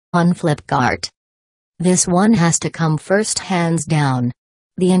On Flipkart. This one has to come first, hands down.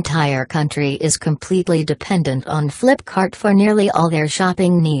 The entire country is completely dependent on Flipkart for nearly all their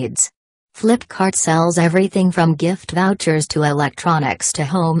shopping needs. Flipkart sells everything from gift vouchers to electronics to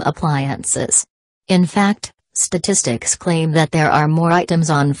home appliances. In fact, statistics claim that there are more items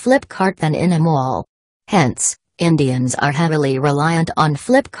on Flipkart than in a mall. Hence, Indians are heavily reliant on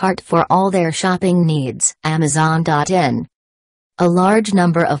Flipkart for all their shopping needs. Amazon.in. A large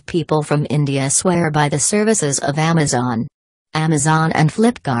number of people from India swear by the services of Amazon. Amazon and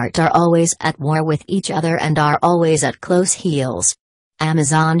Flipkart are always at war with each other and are always at close heels.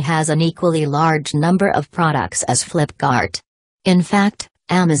 Amazon has an equally large number of products as Flipkart. In fact,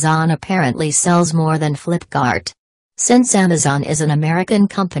 Amazon apparently sells more than Flipkart. Since Amazon is an American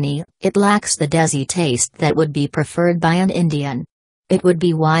company, it lacks the desi taste that would be preferred by an Indian. It would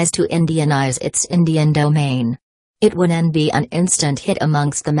be wise to Indianize its Indian domain. It would then be an instant hit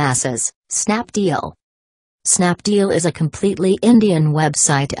amongst the masses. Snapdeal. Snapdeal is a completely Indian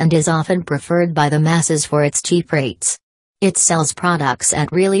website and is often preferred by the masses for its cheap rates. It sells products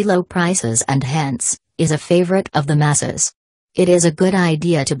at really low prices and hence, is a favorite of the masses. It is a good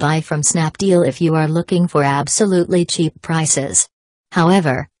idea to buy from Snapdeal if you are looking for absolutely cheap prices.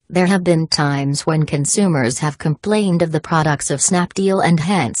 However, there have been times when consumers have complained of the products of Snapdeal and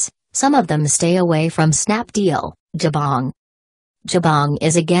hence, some of them stay away from Snapdeal. Jabong. Jabong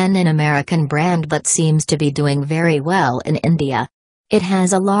is again an American brand but seems to be doing very well in India. It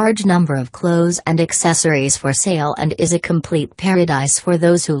has a large number of clothes and accessories for sale and is a complete paradise for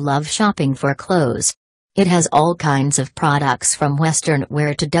those who love shopping for clothes. It has all kinds of products from western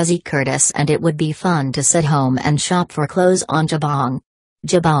wear to Desi Curtis, and it would be fun to sit home and shop for clothes on Jabong.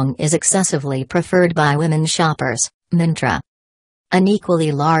 Jabong is excessively preferred by women shoppers. Myntra. An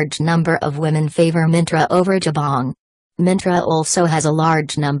equally large number of women favor Myntra over Jabong. Myntra also has a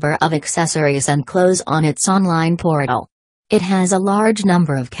large number of accessories and clothes on its online portal. It has a large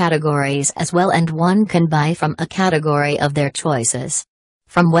number of categories as well, and one can buy from a category of their choices.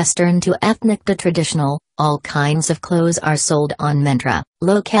 From Western to ethnic to traditional, all kinds of clothes are sold on Myntra.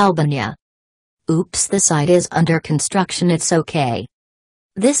 Localbania. Oops, the site is under construction, it's okay.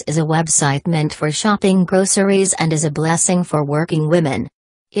 This is a website meant for shopping groceries and is a blessing for working women.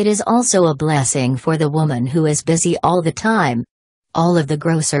 It is also a blessing for the woman who is busy all the time. All of the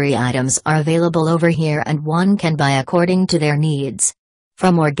grocery items are available over here and one can buy according to their needs.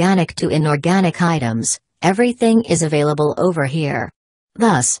 From organic to inorganic items, everything is available over here.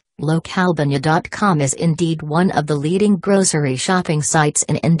 Thus, localbanya.com is indeed one of the leading grocery shopping sites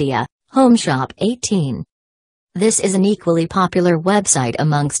in India. Homeshop 18. This is an equally popular website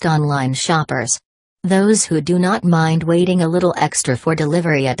amongst online shoppers. Those who do not mind waiting a little extra for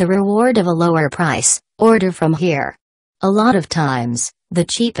delivery at the reward of a lower price, order from here. A lot of times, the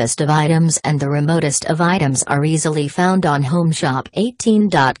cheapest of items and the remotest of items are easily found on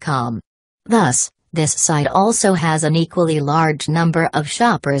homeshop18.com. Thus, this site also has an equally large number of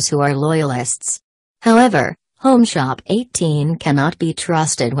shoppers who are loyalists. However, Homeshop18 cannot be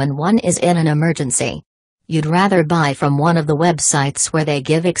trusted when one is in an emergency. You'd rather buy from one of the websites where they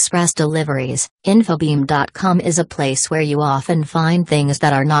give express deliveries. Infobeam.com is a place where you often find things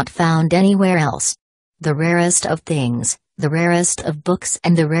that are not found anywhere else. The rarest of things, the rarest of books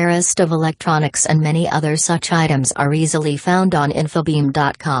and the rarest of electronics and many other such items are easily found on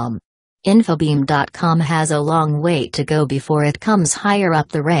Infobeam.com. Infobeam.com has a long way to go before it comes higher up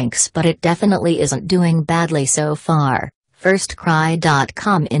the ranks, but it definitely isn't doing badly so far.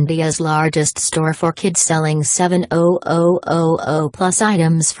 Firstcry.com, India's largest store for kids, selling 7,000 plus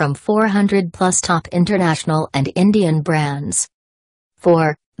items from 400 plus top international and Indian brands.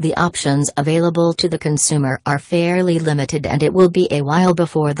 4. The options available to the consumer are fairly limited and it will be a while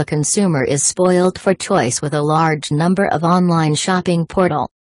before the consumer is spoiled for choice with a large number of online shopping portal.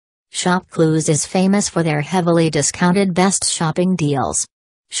 ShopClues is famous for their heavily discounted best shopping deals.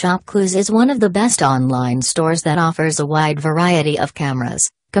 ShopClues is one of the best online stores that offers a wide variety of cameras,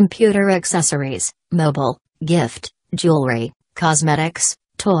 computer accessories, mobile, gift, jewelry, cosmetics,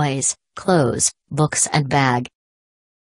 toys, clothes, books and bag,